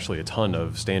there, there's actually a ton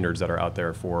of standards that are out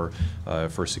there for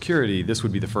security. This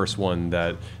would be the first one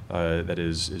that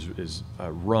is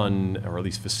run, or at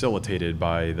least facilitated,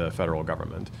 by the federal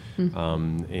government.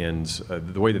 And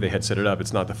the way that they had set it up,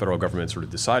 it's not the federal government sort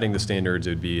of deciding the standards. It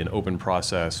would be an open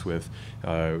process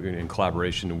in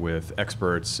collaboration with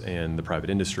experts and the private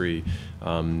industry.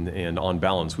 And on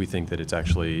balance, we think that it's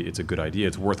a good idea.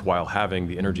 It's worthwhile having.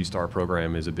 The Energy Star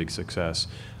program is a big success,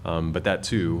 but that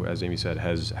too, as Amie said,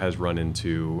 has run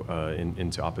into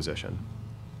opposition.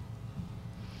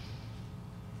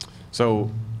 So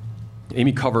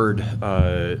Amie covered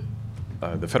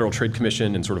the Federal Trade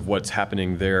Commission and sort of what's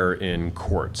happening there in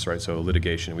courts, right? So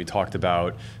litigation. We talked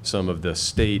about some of the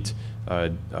state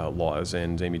laws,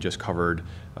 and Amie just covered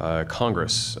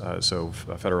Congress, so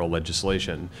federal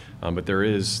legislation. But there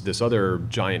is this other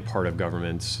giant part of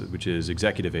government, which is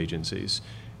executive agencies.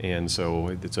 And so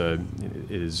it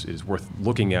is worth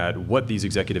looking at what these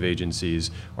executive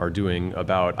agencies are doing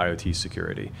about IoT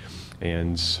security.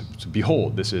 And so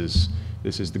behold, this is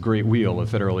the great wheel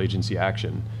of federal agency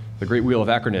action, the great wheel of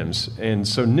acronyms. And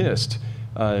so NIST,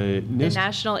 the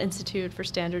National Institute for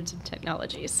Standards and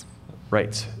Technologies.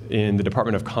 Right, in the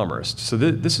Department of Commerce. So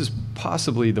this is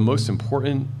possibly the most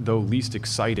important, though least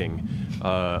exciting,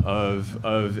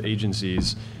 of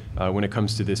agencies when it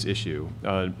comes to this issue.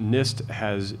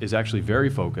 NIST is actually very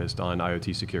focused on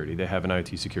IoT security. They have an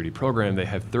IoT security program. They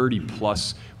have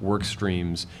 30+ work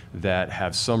streams that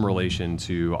have some relation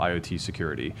to IoT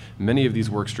security. Many of these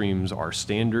work streams are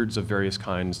standards of various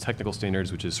kinds, technical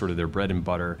standards, which is sort of their bread and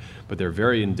butter, but they're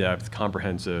very in-depth,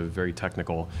 comprehensive, very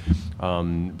technical.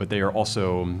 But they are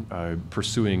also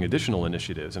pursuing additional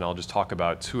initiatives, and I'll just talk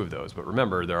about 2 of those. But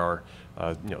remember, there are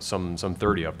some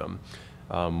 30 of them.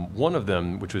 One of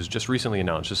them, which was just recently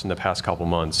announced, just in the past couple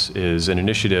months, is an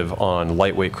initiative on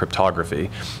lightweight cryptography.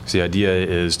 So the idea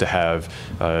is to have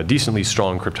decently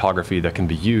strong cryptography that can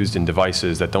be used in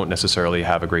devices that don't necessarily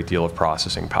have a great deal of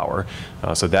processing power.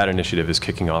 So that initiative is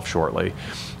kicking off shortly.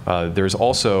 There's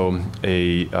also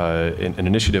an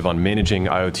initiative on managing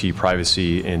IoT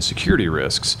privacy and security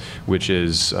risks, which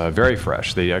is very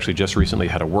fresh. They actually just recently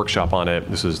had a workshop on it.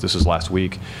 This is last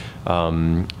week.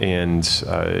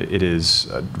 It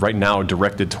is right now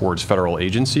directed towards federal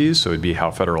agencies, so it'd be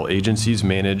how federal agencies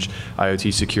manage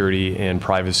IoT security and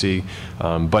privacy.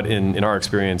 But in our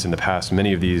experience in the past,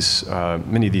 many of these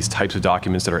types of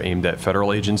documents that are aimed at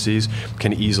federal agencies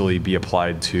can easily be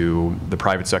applied to the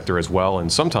private sector as well,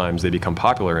 and sometimes they become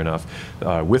popular enough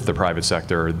with the private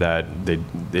sector that they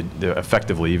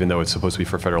effectively, even though it's supposed to be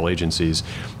for federal agencies,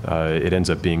 it ends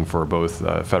up being for both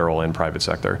federal and private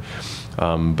sector.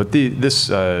 But this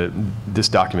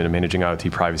document of managing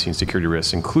IoT privacy and security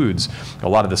risks includes a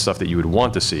lot of the stuff that you would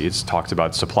want to see. It's talked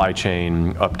about supply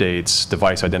chain updates,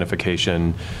 device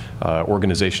identification,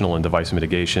 organizational and device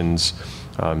mitigations.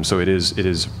 So it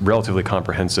is relatively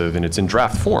comprehensive, and it's in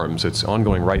draft form. So it's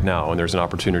ongoing right now, and there's an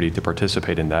opportunity to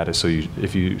participate in that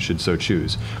if you should so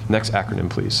choose. Next acronym,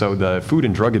 please. So the Food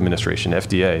and Drug Administration,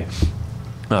 FDA,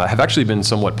 have actually been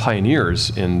somewhat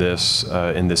pioneers in this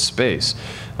space.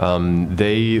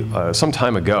 They, some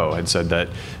time ago, had said that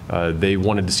they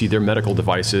wanted to see their medical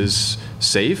devices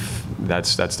safe.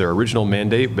 That's their original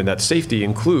mandate, but that safety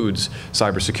includes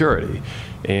cybersecurity.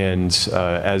 And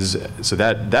so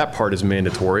that part is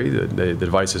mandatory. The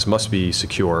devices must be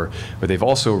secure, but they've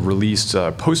also released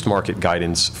post-market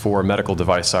guidance for medical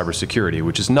device cybersecurity,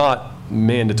 which is not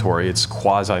mandatory, it's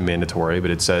quasi-mandatory, but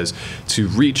it says to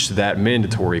reach that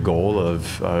mandatory goal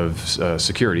of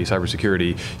security,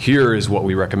 cybersecurity, here is what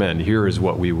we recommend, here is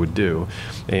what we would do.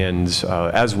 And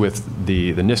as with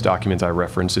the NIST document I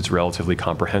referenced, it's relatively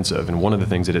comprehensive. And one of the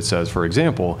things that it says, for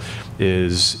example,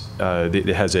 is it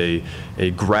has a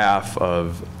graph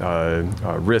of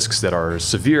risks that are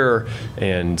severe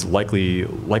and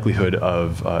likelihood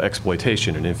of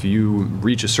exploitation. And if you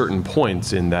reach a certain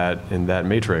point in that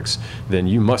matrix, then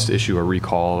you must issue a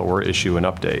recall or issue an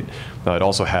update. It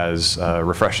also has,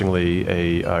 refreshingly,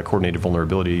 a coordinated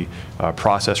vulnerability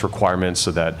process requirements,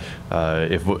 so that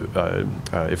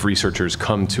if researchers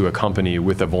come to a company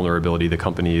with a vulnerability, the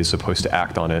company is supposed to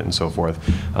act on it and so forth.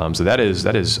 So that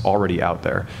is already out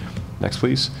there. Next,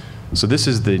 please. So this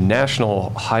is the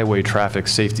National Highway Traffic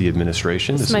Safety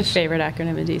Administration. This is my favorite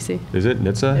acronym in DC. Is it,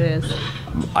 NHTSA? It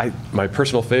is. My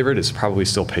personal favorite is probably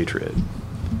still Patriot.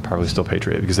 Probably still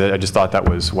Patriot, because I just thought that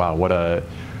was, wow,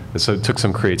 so it took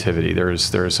some creativity. There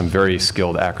are some very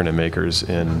skilled acronym makers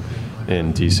in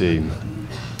DC.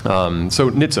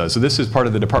 So NHTSA, so this is part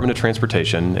of the Department of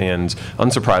Transportation, and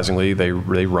unsurprisingly,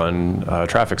 they run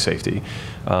traffic safety.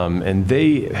 And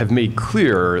they have made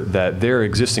clear that their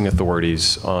existing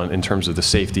authorities in terms of the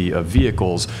safety of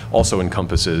vehicles also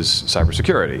encompasses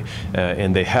cybersecurity.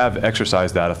 And they have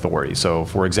exercised that authority. So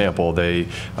for example, they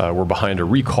were behind a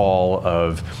recall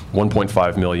of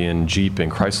 1.5 million Jeep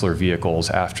and Chrysler vehicles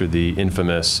after the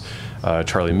infamous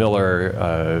Charlie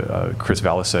Miller, Chris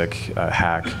Valasek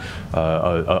hack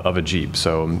of a Jeep.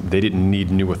 So they didn't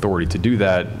need new authority to do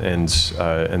that, and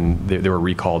they were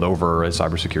recalled over a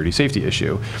cybersecurity safety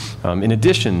issue. In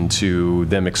addition to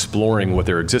them exploring what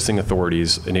their existing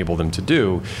authorities enable them to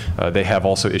do, they have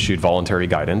also issued voluntary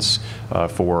guidance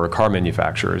for car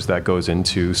manufacturers that goes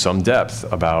into some depth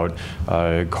about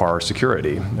car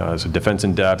security. So defense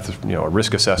in depth, a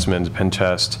risk assessment, pen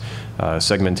test,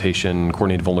 segmentation,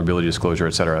 coordinated vulnerability disclosure,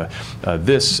 et cetera.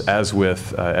 This, as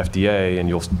with FDA, and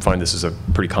you'll find this is a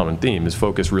pretty common theme, is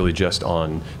focused really just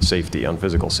on safety, on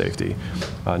physical safety.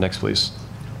 Next, please.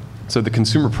 So the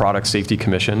Consumer Product Safety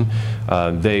Commission,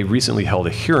 they recently held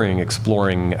a hearing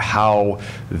exploring how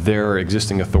their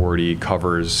existing authority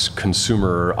covers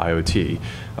consumer IoT.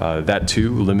 That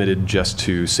too, limited just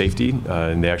to safety,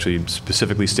 and they actually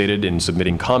specifically stated in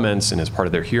submitting comments and as part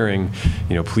of their hearing,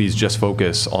 please just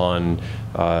focus on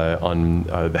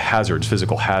the hazards,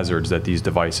 physical hazards that these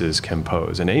devices can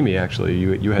pose. And Amie, actually,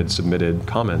 you had submitted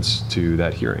comments to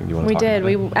that hearing. You want to talk about that?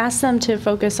 We asked them to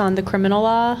focus on the criminal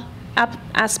law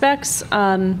aspects.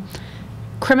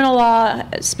 Criminal law,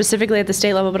 specifically at the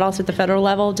state level, but also at the federal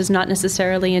level, does not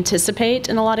necessarily anticipate,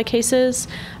 in a lot of cases,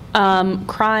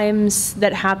 crimes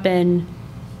that happen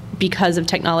because of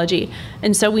technology.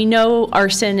 And so we know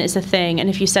arson is a thing, and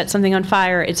if you set something on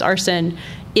fire, it's arson.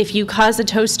 If you cause a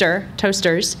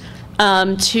toasters,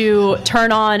 to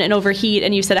turn on and overheat,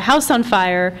 and you set a house on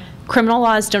fire, criminal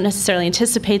laws don't necessarily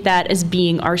anticipate that as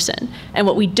being arson. And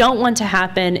what we don't want to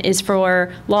happen is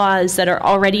for laws that are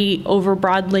already over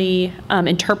broadly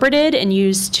interpreted and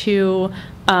used to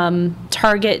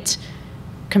target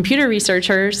computer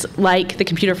researchers, like the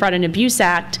Computer Fraud and Abuse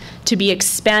Act, to be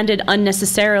expanded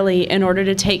unnecessarily in order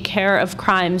to take care of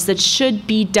crimes that should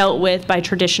be dealt with by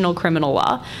traditional criminal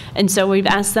law. And so we've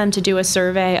asked them to do a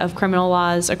survey of criminal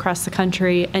laws across the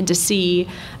country and to see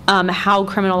how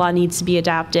criminal law needs to be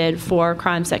adapted for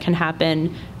crimes that can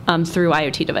happen through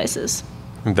IoT devices.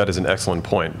 That is an excellent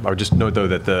point. I would just note, though,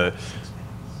 that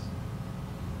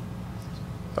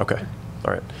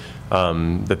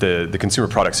that the Consumer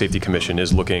Product Safety Commission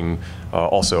is looking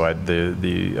also at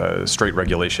the straight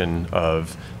regulation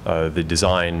of the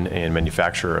design and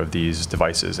manufacture of these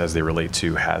devices as they relate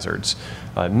to hazards.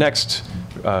 Next,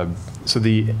 so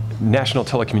the National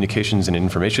Telecommunications and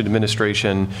Information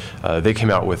Administration, they came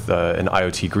out with an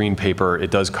IoT green paper. It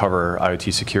does cover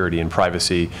IoT security and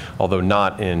privacy, although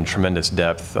not in tremendous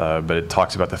depth, but it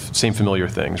talks about the same familiar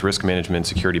things: risk management,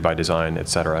 security by design, et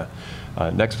cetera.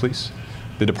 Next, please.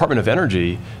 The Department of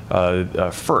Energy,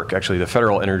 FERC, actually the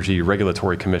Federal Energy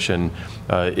Regulatory Commission,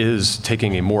 is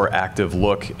taking a more active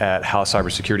look at how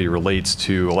cybersecurity relates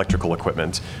to electrical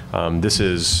equipment. This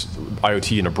is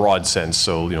IoT in a broad sense,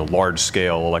 so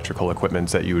large-scale electrical equipment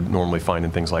that you would normally find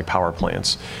in things like power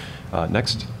plants.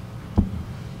 Next.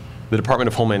 The Department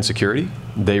of Homeland Security,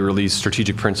 they released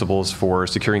strategic principles for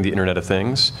securing the Internet of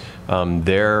Things.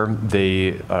 There,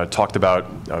 they talked about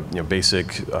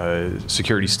basic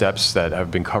security steps that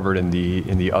have been covered in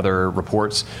the other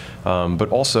reports, but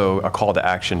also a call to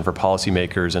action for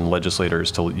policymakers and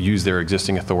legislators to use their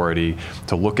existing authority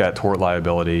to look at tort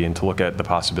liability and to look at the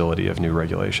possibility of new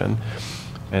regulation.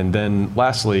 And then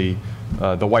lastly,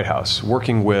 the White House,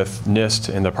 working with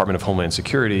NIST and the Department of Homeland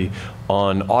Security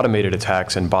on automated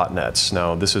attacks and botnets.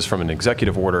 Now, this is from an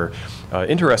executive order.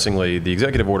 Interestingly, the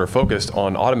executive order focused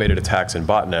on automated attacks and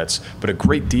botnets, but a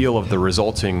great deal of the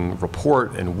resulting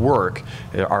report and work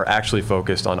are actually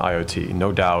focused on IoT.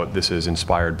 No doubt this is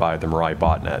inspired by the Mirai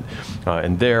botnet.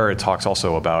 And there it talks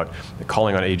also about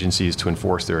calling on agencies to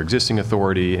enforce their existing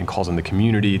authority and calls on the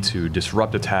community to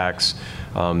disrupt attacks,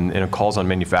 and it calls on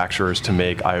manufacturers to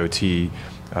make IoT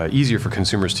easier for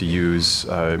consumers to use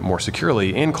more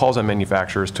securely, and calls on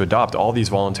manufacturers to adopt all these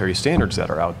voluntary standards that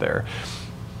are out there.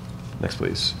 Next,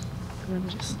 please.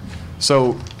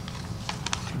 So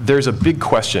there's a big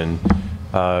question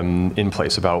in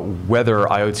place about whether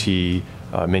IoT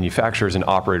manufacturers and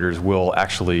operators will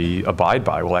actually abide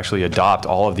by, will actually adopt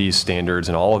all of these standards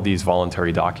and all of these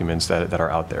voluntary documents that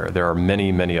are out there. There are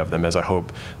many, many of them, as I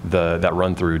hope that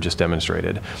run through just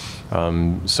demonstrated.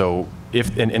 So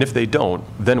if they don't,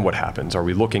 then what happens? Are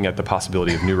we looking at the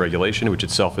possibility of new regulation, which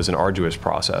itself is an arduous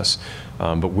process?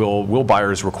 But will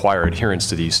buyers require adherence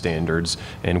to these standards,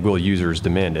 and will users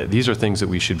demand it? These are things that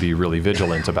we should be really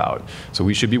vigilant about. So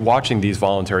we should be watching these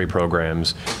voluntary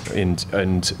programs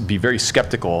and be very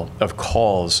skeptical of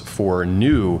calls for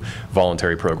new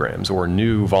voluntary programs or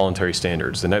new voluntary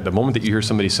standards. And the moment that you hear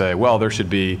somebody say, well, there should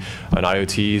be an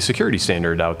IoT security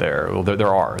standard out there, well,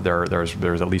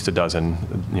 there's at least a dozen,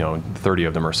 30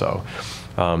 of them or so.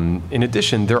 In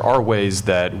addition, there are ways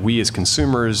that we as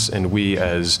consumers and we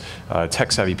as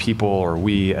tech-savvy people or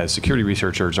we as security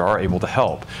researchers are able to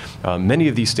help. Many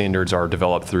of these standards are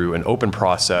developed through an open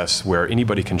process where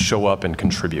anybody can show up and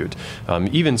contribute.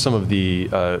 Even some of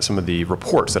the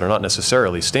reports that are not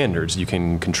necessarily standards, you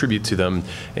can contribute to them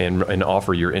and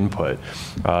offer your input.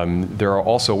 There are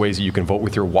also ways that you can vote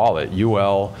with your wallet.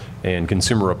 UL and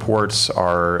Consumer Reports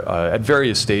are at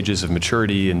various stages of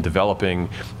maturity in developing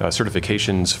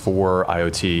certifications for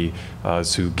IoT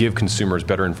to give consumers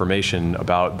better information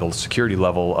about the security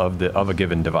level of a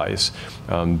given device.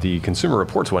 The Consumer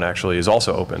Reports one actually is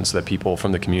also open so that people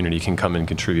from the community can come and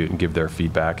contribute and give their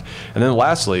feedback. And then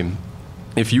lastly,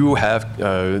 if you have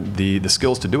the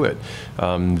skills to do it,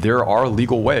 there are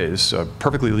legal ways,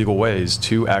 perfectly legal ways,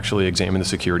 to actually examine the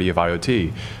security of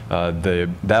IoT.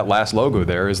 That last logo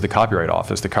there is the Copyright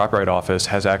Office. The Copyright Office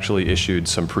has actually issued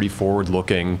some pretty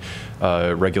forward-looking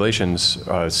regulations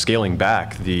scaling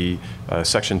back the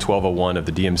Section 1201 of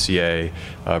the DMCA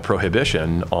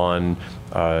prohibition on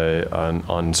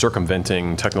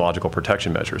circumventing technological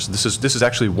protection measures. This is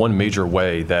actually one major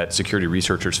way that security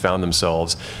researchers found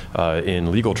themselves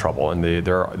in legal trouble, and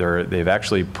they've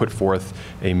actually put forth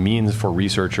a means for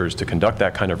researchers to conduct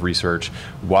that kind of research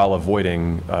while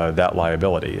avoiding that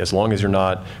liability. As long as you're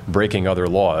not breaking other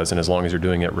laws, and as long as you're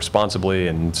doing it responsibly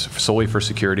and solely for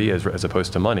security as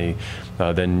opposed to money,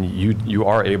 then you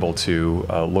are able to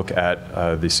look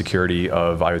at the security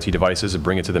of IoT devices and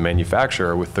bring it to the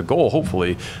manufacturer with the goal,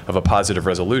 hopefully, of a positive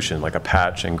resolution, like a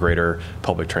patch and greater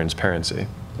public transparency.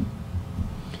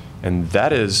 And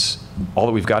that is all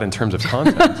that we've got in terms of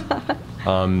content.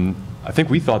 I think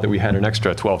we thought that we had an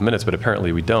extra 12 minutes, but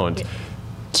apparently we don't.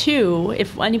 2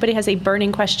 if anybody has a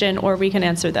burning question, or we can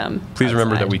answer them. Please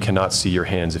remember that outside. we cannot see your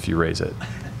hands if you raise it.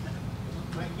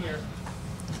 Right here.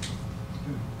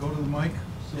 Go to the mic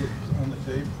so it's on the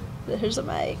tape. There's a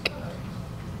mic.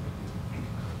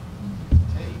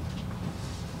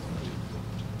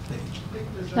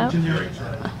 Nope. Generic.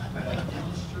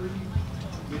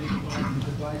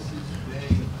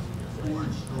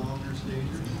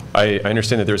 I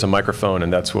understand that there's a microphone,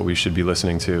 and that's what we should be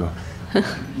listening to.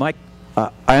 Mike,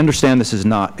 I understand this is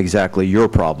not exactly your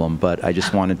problem, but I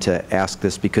just wanted to ask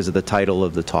this because of the title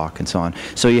of the talk and so on.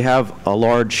 So you have a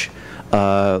large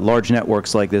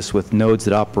networks like this with nodes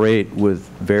that operate with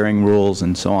varying rules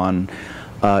and so on,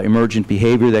 emergent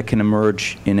behavior that can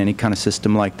emerge in any kind of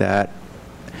system like that.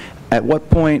 At what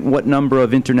point, what number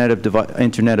of Internet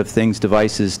of Things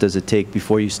devices does it take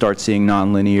before you start seeing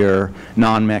nonlinear,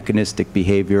 non-mechanistic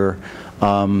behavior,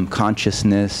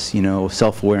 consciousness,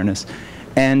 self-awareness?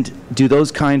 And do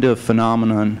those kind of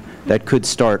phenomenon that could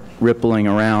start rippling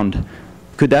around,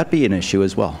 could that be an issue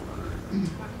as well?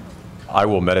 I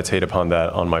will meditate upon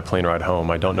that on my plane ride home.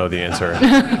 I don't know the answer.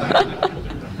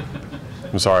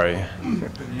 I'm sorry.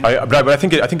 But I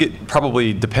think it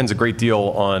probably depends a great deal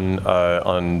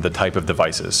on the type of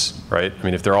devices, right? I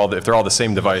mean, if they're all the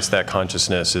same device, that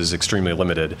consciousness is extremely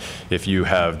limited. If you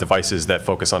have devices that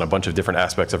focus on a bunch of different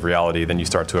aspects of reality, then you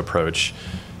start to approach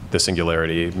the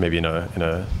singularity, maybe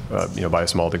by a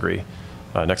small degree.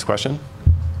 Next question.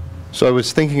 So I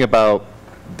was thinking about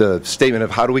the statement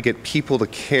of how do we get people to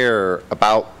care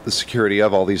about the security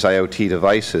of all these IoT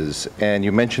devices, and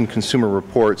you mentioned Consumer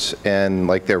Reports and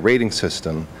like their rating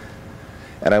system,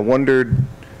 and I wondered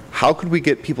how could we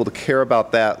get people to care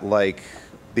about that like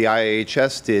the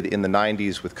IIHS did in the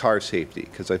 90s with car safety,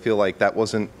 because I feel like that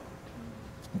wasn't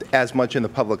as much in the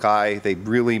public eye. They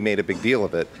really made a big deal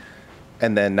of it,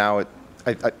 and then now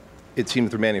it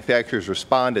seems the manufacturers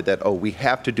responded that, oh, we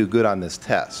have to do good on this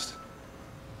test.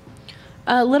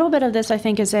 A little bit of this, I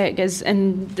think,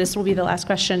 and this will be the last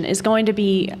question, is going to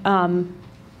be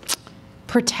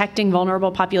protecting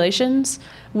vulnerable populations.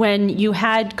 When you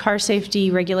had car safety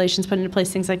regulations put into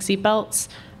place, things like seatbelts,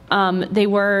 they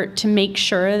were to make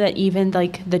sure that even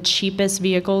like the cheapest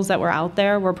vehicles that were out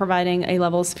there were providing a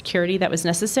level of security that was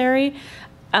necessary.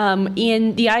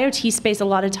 In the IoT space, a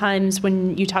lot of times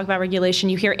when you talk about regulation,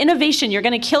 you hear innovation, you're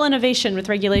going to kill innovation with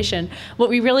regulation. What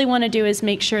we really want to do is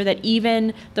make sure that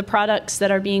even the products that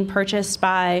are being purchased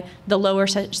by the lower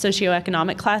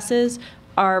socioeconomic classes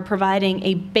are providing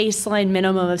a baseline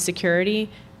minimum of security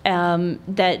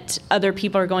that other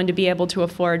people are going to be able to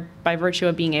afford by virtue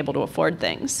of being able to afford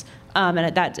things.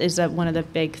 And that is one of the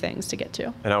big things to get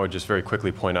to. And I would just very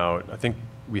quickly point out, I think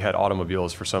we had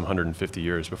automobiles for some 150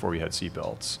 years before we had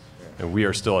seatbelts. And we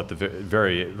are still at the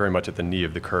very, very much at the knee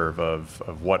of the curve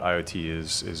of what IoT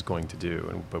is going to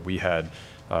do. But we had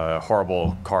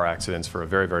horrible car accidents for a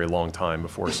very, very long time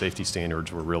before safety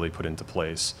standards were really put into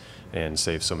place and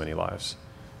saved so many lives.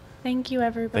 Thank you,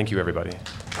 everybody. Thank you, everybody.